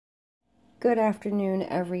Good afternoon,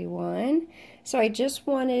 everyone. So I just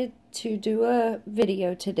wanted to do a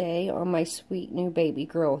video today on my sweet new baby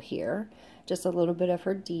girl here. Just a little bit of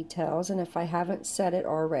her details, and if I haven't said it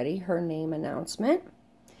already, her name announcement.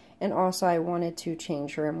 And also I wanted to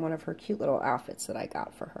change her in one of her cute little outfits that I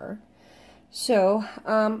got for her. So,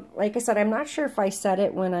 like I said, I'm not sure if I said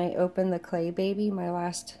it when I opened the clay baby, my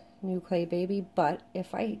last new clay baby, but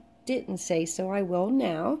if I didn't say so, I will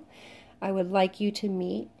now. I would like you to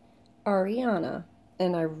meet Ariana,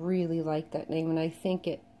 and I really like that name, and I think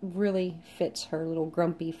it really fits her little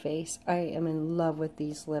grumpy face. I am in love with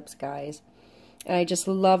these lips, guys, and I just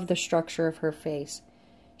love the structure of her face.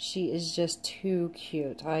 She is just too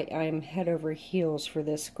cute. I'm head over heels for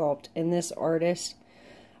this sculpt, and this artist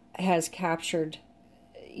has captured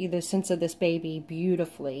the sense of this baby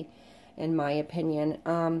beautifully, in my opinion.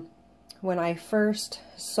 When I first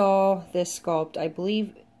saw this sculpt, I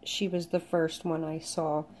believe she was the first one I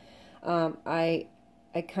saw. I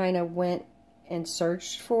kind of went and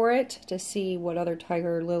searched for it to see what other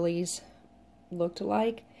tiger lilies looked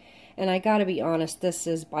like, and I gotta be honest, this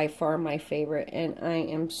is by far my favorite, and I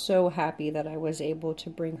am so happy that I was able to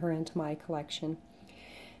bring her into my collection.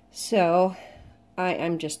 So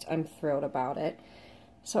I'm thrilled about it.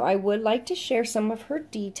 So I would like to share some of her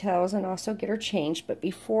details and also get her changed, but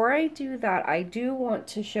before I do that, I do want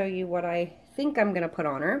to show you what I think I'm gonna put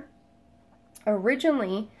on her.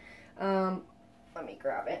 Originally, let me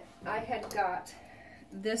grab it. I had got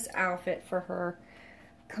this outfit for her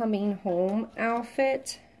coming home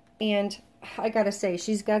outfit, and I gotta say,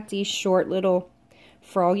 she's got these short little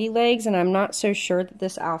froggy legs, and I'm not so sure that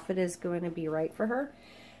this outfit is going to be right for her.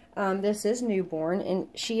 This is newborn, and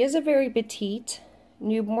she is a very petite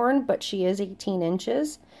newborn, but she is 18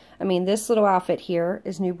 inches. I mean, this little outfit here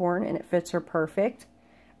is newborn, and it fits her perfect.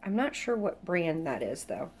 I'm not sure what brand that is,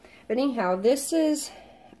 though. But anyhow, this is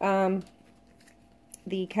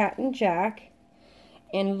the Cat and Jack,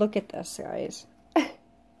 and look at this, guys.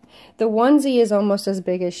 The onesie is almost as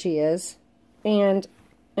big as she is, and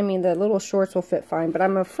I mean, the little shorts will fit fine, but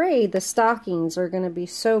I'm afraid the stockings are going to be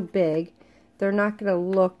so big, they're not going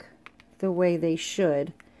to look the way they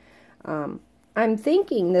should. I'm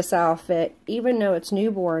thinking this outfit, even though it's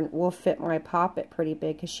newborn, will fit my poppet pretty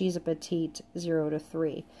big, because she's a petite 0 to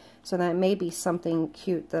 3. So that may be something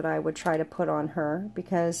cute that I would try to put on her,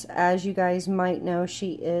 because as you guys might know,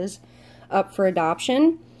 she is up for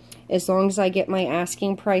adoption. As long as I get my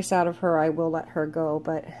asking price out of her, I will let her go,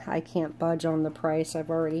 but I can't budge on the price. I've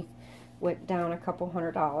already went down a couple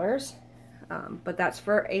 $100, but that's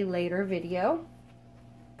for a later video.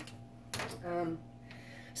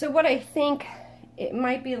 So what I think, it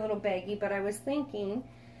might be a little baggy, but I was thinking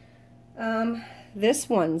this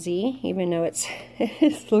onesie, even though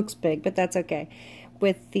it looks big, but that's okay.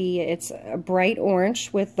 It's a bright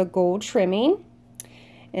orange with the gold trimming,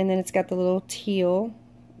 and then it's got the little teal.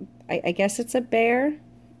 I guess it's a bear.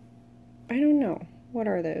 I don't know. What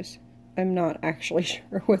are those? I'm not actually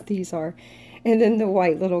sure what these are. And then the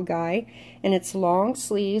white little guy, and it's long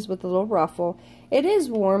sleeves with a little ruffle. It is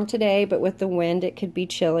warm today, but with the wind it could be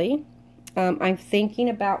chilly. I'm thinking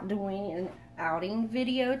about doing an outing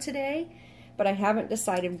video today, but I haven't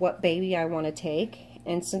decided what baby I want to take.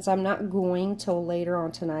 And since I'm not going till later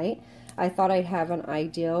on tonight, I thought I'd have an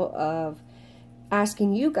idea of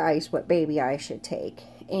asking you guys what baby I should take.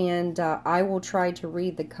 And I will try to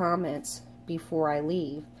read the comments before I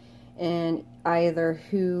leave, and either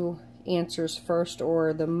who answers first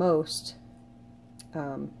or the most,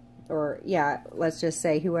 or yeah, let's just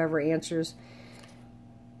say whoever answers,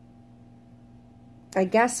 I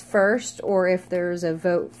guess, first, or if there's a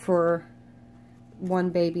vote for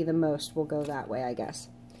one baby the most, we'll go that way, I guess.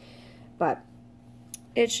 But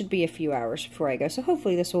it should be a few hours before I go, so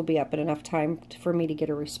hopefully this will be up in enough time for me to get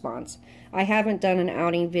a response. I haven't done an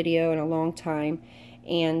outing video in a long time,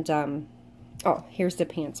 and oh, here's the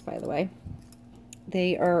pants, by the way.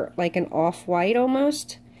 They are like an off-white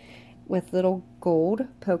almost, with little gold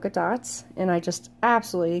polka dots, and I just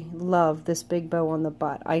absolutely love this big bow on the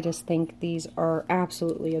butt. I just think these are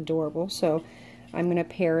absolutely adorable, so I'm going to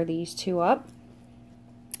pair these two up.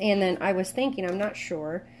 And then I was thinking, I'm not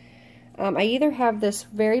sure, I either have this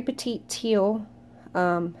very petite teal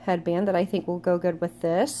headband that I think will go good with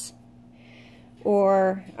this,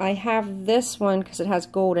 or I have this one because it has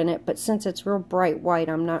gold in it, but since it's real bright white,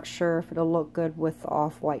 I'm not sure if it'll look good with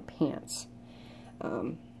off-white pants.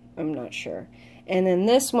 I'm not sure. And then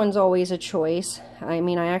this one's always a choice. I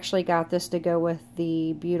mean, I actually got this to go with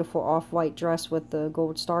the beautiful off-white dress with the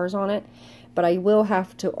gold stars on it, but I will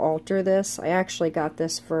have to alter this. I actually got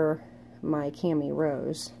this for my Cami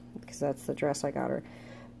Rose, because that's the dress I got her.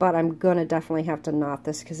 but I'm going to definitely have to knot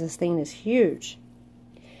this because this thing is huge.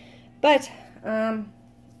 But, I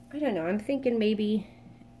don't know, I'm thinking maybe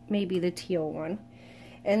the teal one.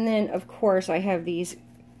 And then, of course, I have these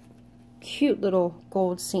cute little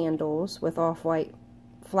gold sandals with off-white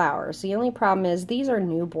flowers. The only problem is these are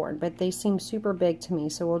newborn, but they seem super big to me,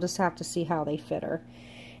 so we'll just have to see how they fit her.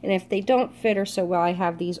 And if they don't fit her so well, I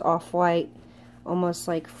have these off-white, almost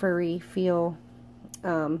like furry feel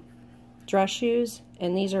dress shoes,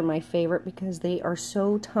 and these are my favorite because they are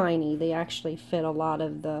so tiny. They actually fit a lot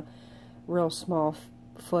of the real small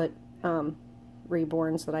foot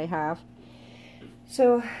reborns that I have.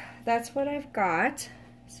 So that's what I've got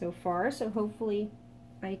so far, so hopefully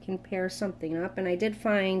I can pair something up. And I did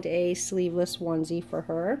find a sleeveless onesie for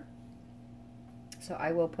her, so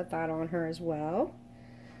I will put that on her as well.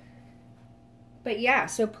 But yeah,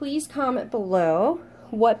 so please comment below,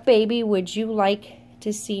 what baby would you like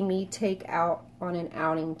to see me take out on an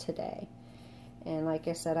outing today? And like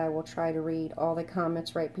I said, I will try to read all the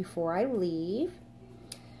comments right before I leave.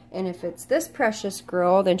 And if it's this precious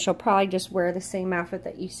girl, then she'll probably just wear the same outfit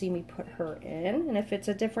that you see me put her in. And if it's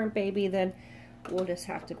a different baby, then we'll just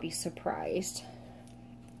have to be surprised.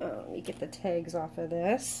 Let me get the tags off of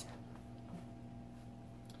this.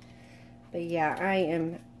 But yeah, I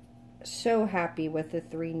am so happy with the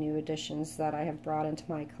 3 new additions that I have brought into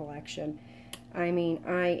my collection. I mean,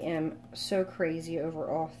 I am so crazy over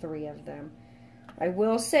all 3 of them. I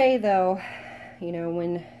will say though, you know,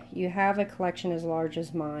 when you have a collection as large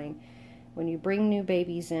as mine, when you bring new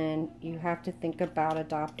babies in, you have to think about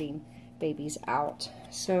adopting babies out.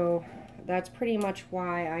 So that's pretty much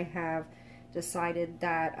why I have decided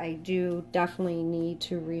that I do definitely need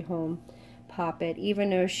to rehome Poppet, even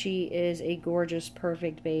though she is a gorgeous,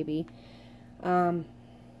 perfect baby.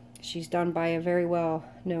 She's done by a very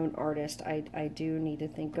well-known artist. I do need to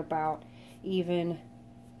think about even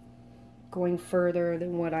going further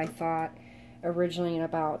than what I thought originally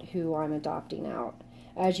about who I'm adopting out.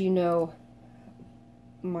 As you know,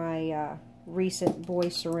 my recent boy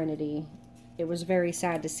Serenity, it was very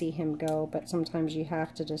sad to see him go, but sometimes you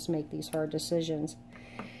have to just make these hard decisions.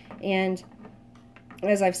 And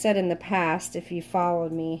as I've said in the past, if you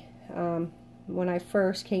followed me, when I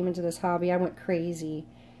first came into this hobby, I went crazy.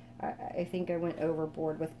 I think I went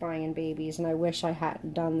overboard with buying babies, and I wish I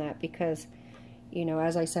hadn't done that because, you know,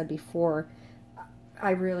 as I said before,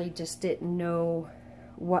 I really just didn't know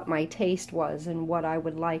what my taste was and what I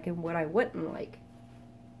would like and what I wouldn't like.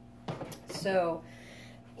 So,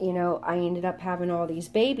 you know, I ended up having all these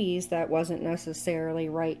babies that wasn't necessarily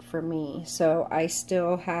right for me. So I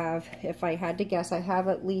still have, if I had to guess, I have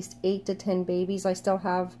at least 8 to 10 babies I still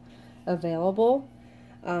have available.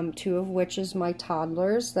 2 of which is my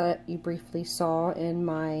toddlers that you briefly saw in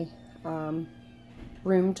my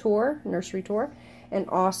room tour, nursery tour. And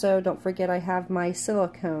also, don't forget, I have my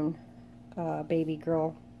silicone baby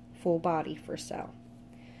girl full body for sale.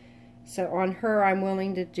 So on her, I'm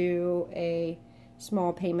willing to do a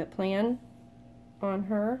small payment plan on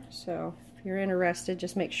her. So if you're interested,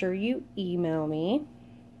 just make sure you email me.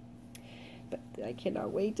 But I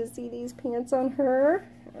cannot wait to see these pants on her.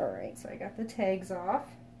 Alright, so I got the tags off.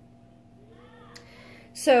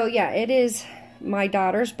 So yeah, it is my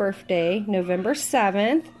daughter's birthday, November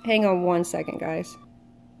 7th. Hang on one second, guys.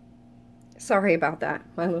 Sorry about that.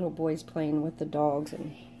 My little boy's playing with the dogs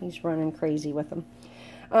and he's running crazy with them.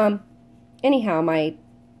 Anyhow, my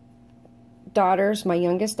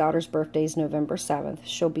youngest daughter's birthday is November 7th.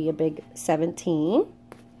 She'll be a big 17.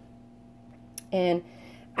 And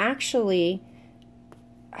actually,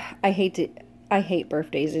 I hate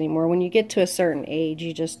birthdays anymore. When you get to a certain age,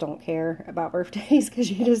 you just don't care about birthdays because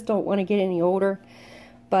you just don't want to get any older.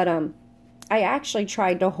 But I actually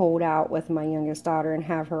tried to hold out with my youngest daughter and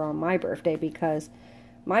have her on my birthday because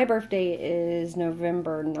my birthday is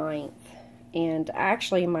November 9th. And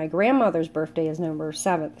actually, my grandmother's birthday is November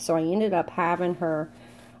 7th. So I ended up having her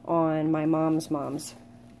on my mom's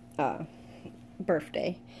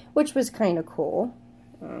birthday, which was kind of cool.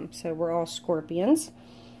 So we're all Scorpions.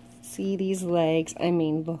 See these legs? I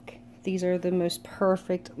mean, look. These are the most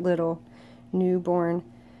perfect little newborn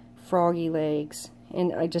froggy legs.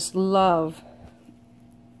 And I just love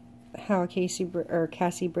how Cassie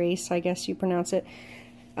Brace, I guess you pronounce it,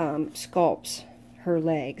 sculpts her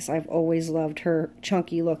legs. I've always loved her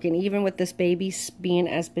chunky look. And even with this baby being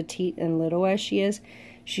as petite and little as she is,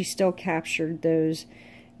 she still captured those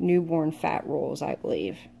newborn fat rolls, I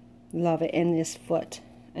believe. Love it. And this foot.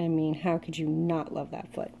 I mean, how could you not love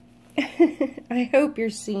that foot? I hope you're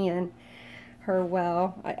seeing her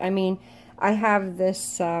well. I mean, I have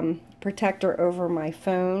this protector over my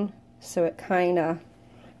phone, so it kind of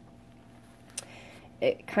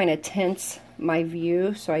it kind of tints my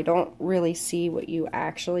view, so I don't really see what you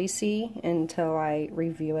actually see until I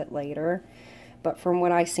review it later. But from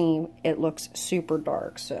what I see, it looks super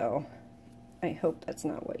dark, so I hope that's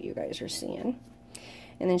not what you guys are seeing.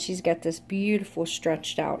 And then she's got this beautiful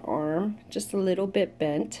stretched out arm, just a little bit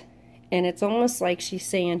bent. And it's almost like she's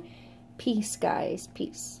saying, peace, guys,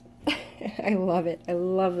 peace. I love it. I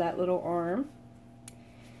love that little arm.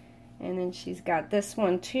 And then she's got this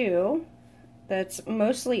one too, that's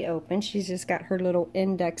mostly open. She's just got her little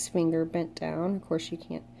index finger bent down. Of course, you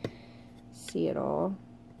can't see it all.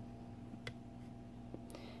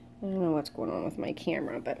 I don't know what's going on with my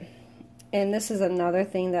camera, but... And this is another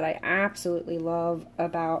thing that I absolutely love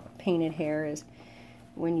about painted hair is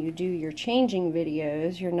when you do your changing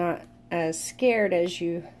videos, you're not as scared as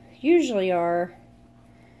you usually are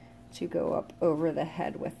to go up over the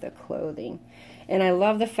head with the clothing. And I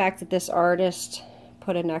love the fact that this artist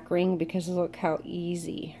put a neck ring, because look how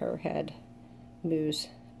easy her head moves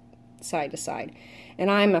side to side. And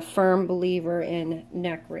I'm a firm believer in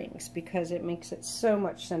neck rings because it makes it so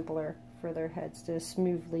much simpler for their heads to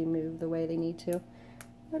smoothly move the way they need to.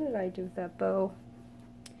 What did I do with that bow?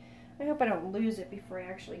 I hope I don't lose it before I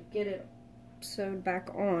actually get it sewed back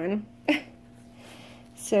on.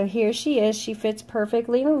 So here she is. She fits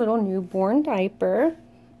perfectly in a little newborn diaper.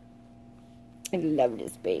 I love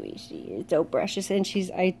this baby. She is so precious, and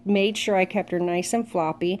I made sure I kept her nice and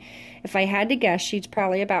floppy. If I had to guess, she's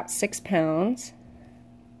probably about 6 pounds.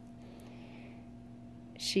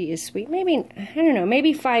 She is sweet. Maybe, I don't know,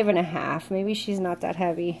 maybe 5.5. Maybe she's not that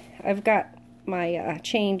heavy. I've got my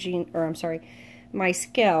my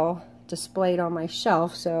scale displayed on my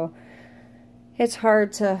shelf, so it's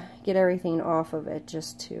hard to get everything off of it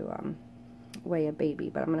just to weigh a baby,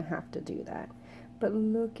 but I'm going to have to do that. But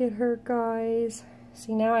look at her, guys.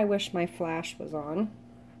 See, now I wish my flash was on.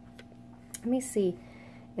 Let me see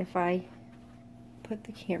if I put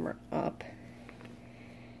the camera up.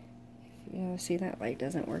 You know, see, that light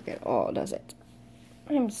doesn't work at all, does it?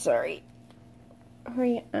 I'm sorry.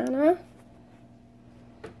 Ariana.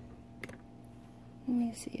 Let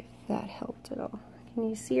me see if that helped at all. Can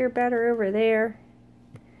you see her better over there?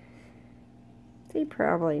 See,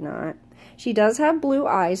 probably not. She does have blue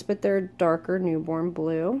eyes, but they're darker newborn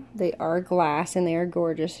blue. They are glass and they are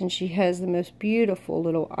gorgeous, and she has the most beautiful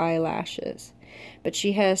little eyelashes. But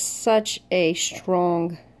she has such a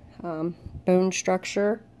strong bone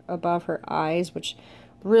structure above her eyes, which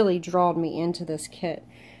really drawed me into this kit.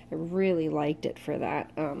 I really liked it for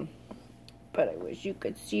that. But I wish you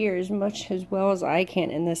could see her as well as I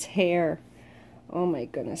can. And this hair, oh my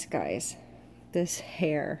goodness, guys, this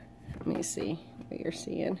hair. Let me see what you're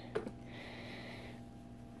seeing.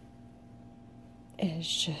 Is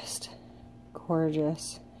just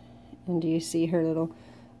gorgeous. And do you see her little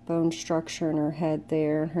bone structure in her head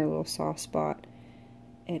there, her little soft spot?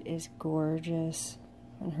 It is gorgeous.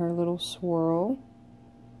 And her little swirl.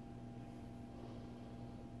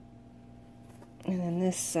 And then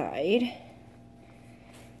this side,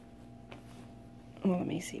 well, let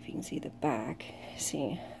me see if you can see the back.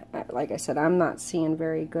 See, like I said, I'm not seeing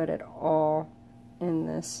very good at all in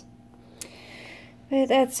this. But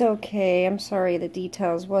that's okay. I'm sorry the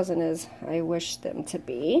details wasn't as I wished them to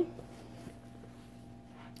be.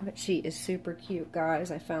 But she is super cute, guys.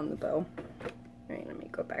 I found the bow. Alright, let me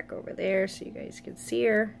go back over there so you guys can see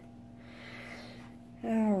her.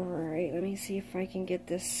 Alright, let me see if I can get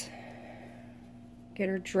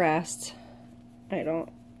her dressed. I'm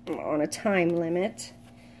on a time limit.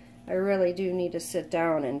 I really do need to sit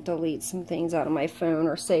down and delete some things out of my phone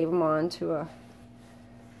or save them onto a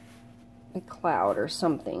cloud or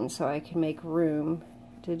something so I can make room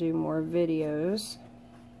to do more videos.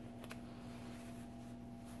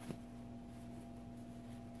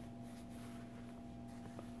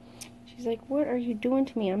 She's like, what are you doing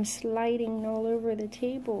to me? I'm sliding all over the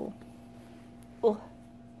table. Oh,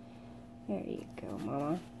 there you go,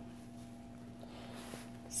 Mama.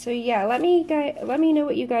 So yeah, let me know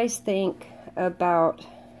what you guys think about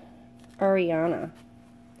Ariana.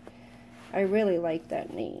 I really like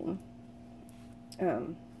that name.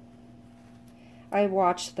 I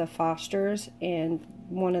watched The Fosters, and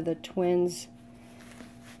one of the twins'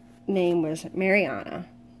 name was Mariana,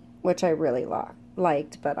 which I really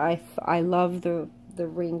liked, but I love the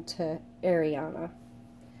ring to Ariana.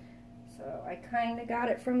 So I kind of got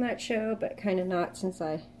it from that show, but kind of not, since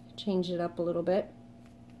I changed it up a little bit.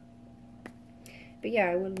 But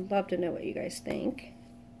yeah, I would love to know what you guys think.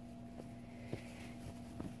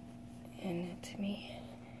 And to me,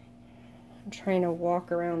 I'm trying to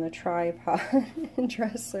walk around the tripod and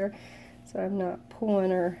dress her so I'm not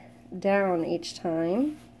pulling her down each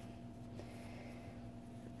time.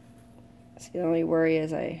 The only worry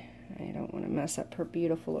is I don't want to mess up her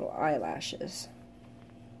beautiful little eyelashes.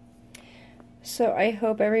 So I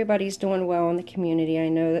hope everybody's doing well in the community. I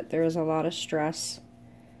know that there's a lot of stress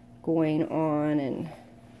going on,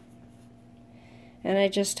 and I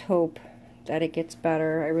just hope that it gets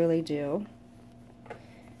better. I really do.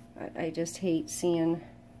 I just hate seeing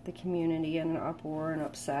the community in an uproar and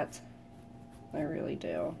upset. I really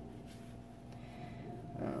do.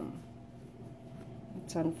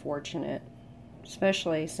 It's unfortunate,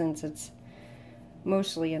 especially since it's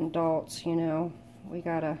mostly adults, you know. We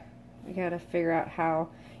gotta figure out how,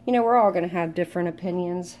 you know, we're all gonna have different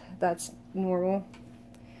opinions. That's normal.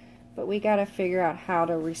 But we gotta figure out how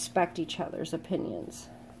to respect each other's opinions,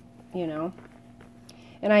 you know.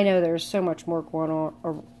 And I know there's so much more going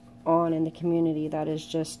on in the community that is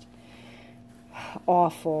just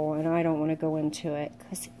awful, and I don't want to go into it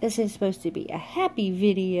because this is supposed to be a happy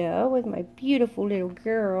video with my beautiful little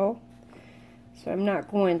girl, so I'm not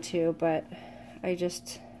going to. But I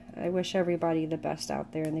wish everybody the best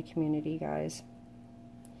out there in the community, guys.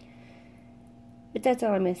 But that's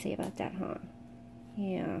all I'm gonna say about that, huh?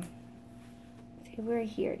 Yeah. So we're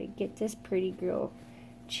here to get this pretty girl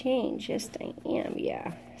changed. Yes, I am.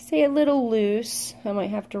 Yeah. Say a little loose. I might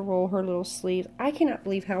have to roll her little sleeves. I cannot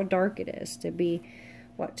believe how dark it is to be,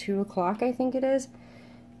 what, 2 o'clock I think it is?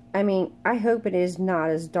 I mean, I hope it is not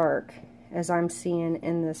as dark as I'm seeing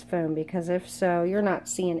in this phone, because if so, you're not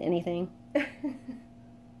seeing anything.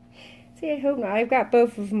 See, I hope not. I've got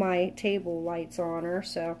both of my table lights on her,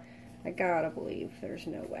 so I gotta believe there's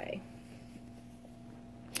no way.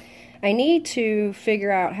 I need to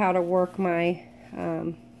figure out how to work my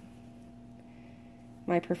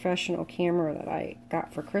my professional camera that I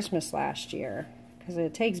got for Christmas last year, because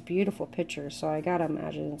it takes beautiful pictures, so I gotta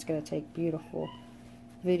imagine it's gonna take beautiful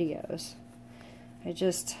videos. I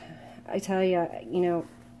tell you, you know,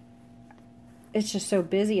 it's just so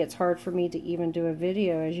busy, it's hard for me to even do a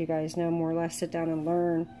video, as you guys know, more or less sit down and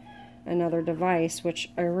learn another device,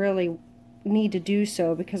 which I really need to do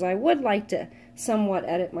so, because I would like to somewhat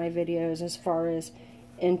edit my videos as far as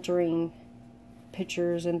entering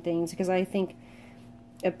pictures and things, because I think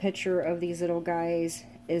a picture of these little guys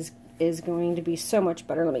is going to be so much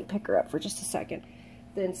better. Let me pick her up for just a second.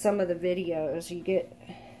 Than some of the videos. You get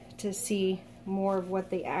to see more of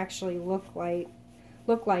what they actually look like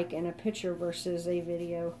in a picture versus a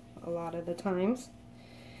video a lot of the times.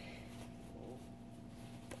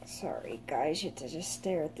 Sorry guys, you have to just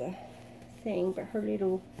stare at the thing, but her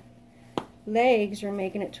little legs are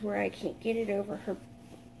making it to where I can't get it over her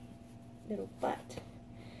little butt,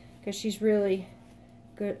 because she's really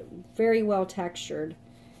good, very well textured,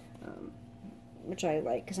 which I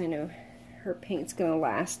like, because I know her paint's going to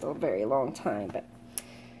last a very long time, but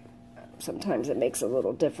sometimes it makes it a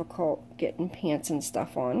little difficult getting pants and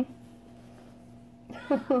stuff on.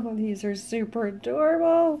 These are super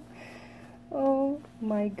adorable. Oh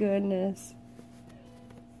my goodness.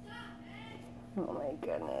 Oh my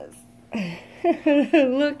goodness.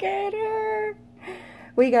 Look at her.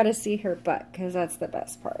 We got to see her butt, because that's the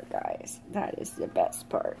best part, guys. That is the best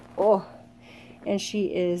part. Oh, and she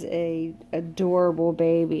is a adorable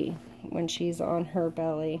baby when she's on her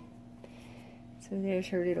belly. So there's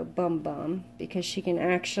her little bum, because she can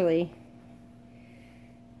actually,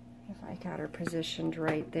 if I got her positioned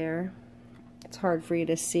right there, it's hard for you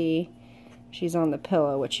to see. She's on the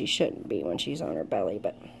pillow, which she shouldn't be when she's on her belly,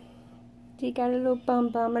 but she got a little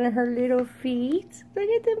bum and her little feet. Look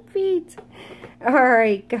at them feet.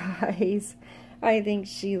 Alright, guys. I think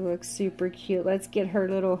she looks super cute. Let's get her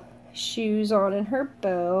little shoes on and her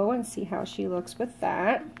bow and see how she looks with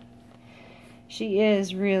that. She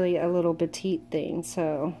is really a little petite thing,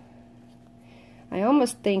 so I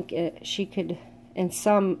almost think she could, in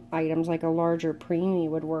some items, like a larger preemie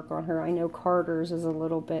would work on her. I know Carter's is a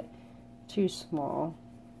little bit too small.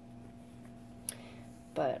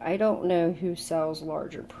 But I don't know who sells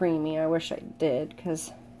larger preemie. I wish I did,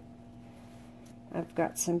 because I've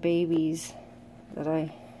got some babies that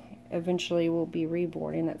I eventually will be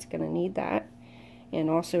reborning that's going to need that. And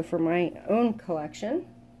also for my own collection.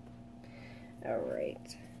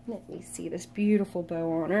 Alright, let me see this beautiful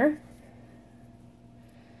bow on her.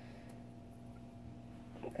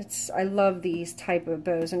 I love these type of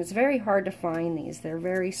bows, and it's very hard to find these. They're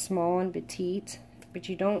very small and petite, but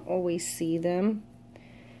you don't always see them.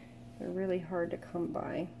 They're really hard to come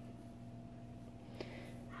by.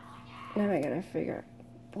 Now I gotta figure out.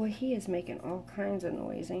 Boy, he is making all kinds of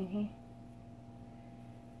noise, ain't he?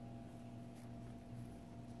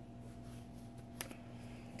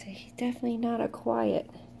 So he's definitely not a quiet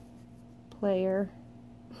player.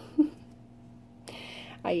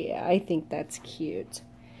 I think that's cute.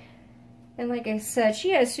 And like I said, she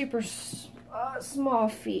has super small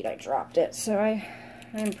feet. I dropped it, so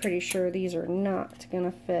I'm pretty sure these are not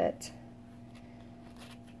gonna fit.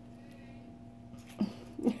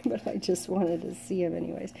 But I just wanted to see them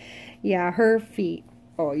anyways. Yeah, her feet,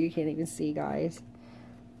 oh, you can't even see, guys.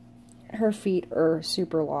 Her feet are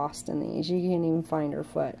super lost in these. You can't even find her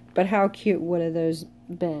foot. But how cute would have those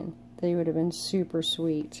been? They would have been super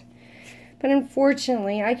sweet. But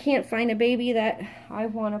unfortunately, I can't find a baby that I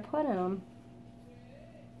want to put in them.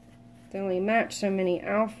 They only match so many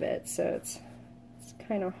outfits, so it's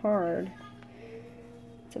kind of hard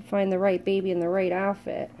to find the right baby in the right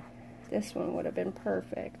outfit. This one would have been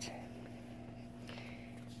perfect.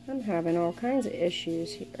 I'm having all kinds of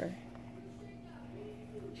issues here.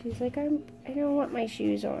 She's like, I don't want my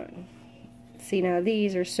shoes on. See, now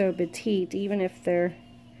these are so petite, even if they're,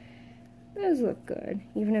 those look good.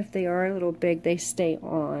 Even if they are a little big, they stay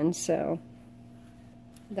on, so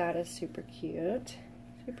that is super cute.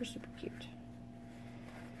 Super, super cute.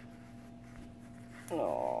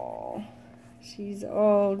 Oh, she's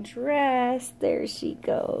all dressed. There she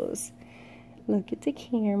goes. Look at the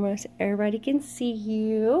camera so everybody can see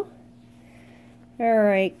you.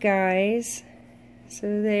 Alright, guys.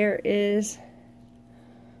 So there is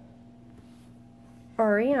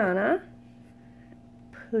Ariana.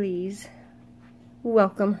 Please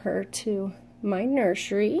welcome her to my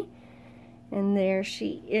nursery. And there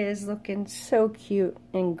she is, looking so cute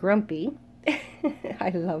and grumpy. I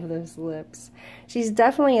love those lips. She's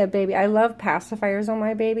definitely a baby. I love pacifiers on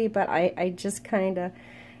my baby, but I just kind of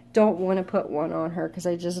don't want to put one on her because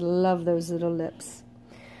I just love those little lips.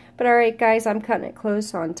 But alright, guys, I'm cutting it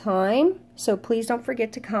close on time. So please don't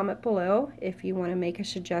forget to comment below if you want to make a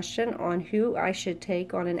suggestion on who I should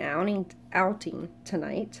take on an outing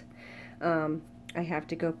tonight. I have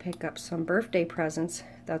to go pick up some birthday presents.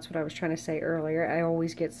 That's what I was trying to say earlier. I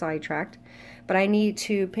always get sidetracked. But I need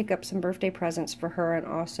to pick up some birthday presents for her and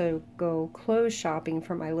also go clothes shopping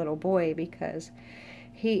for my little boy because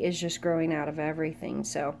he is just growing out of everything.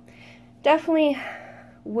 So definitely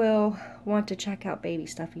will want to check out baby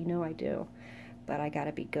stuff. You know I do. But I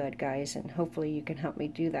gotta be good, guys, and hopefully you can help me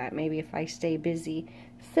do that. Maybe if I stay busy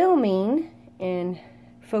filming and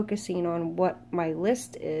focusing on what my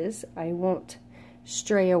list is, I won't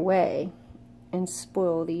stray away and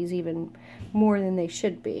spoil these even more than they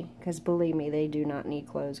should be, because believe me, they do not need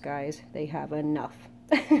clothes, guys. They have enough.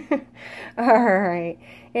 Alright,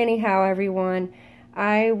 anyhow, everyone,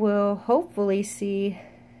 I will hopefully see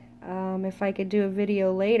if I could do a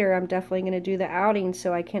video later. I'm definitely going to do the outing,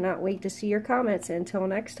 so I cannot wait to see your comments. Until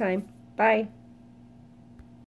next time, bye.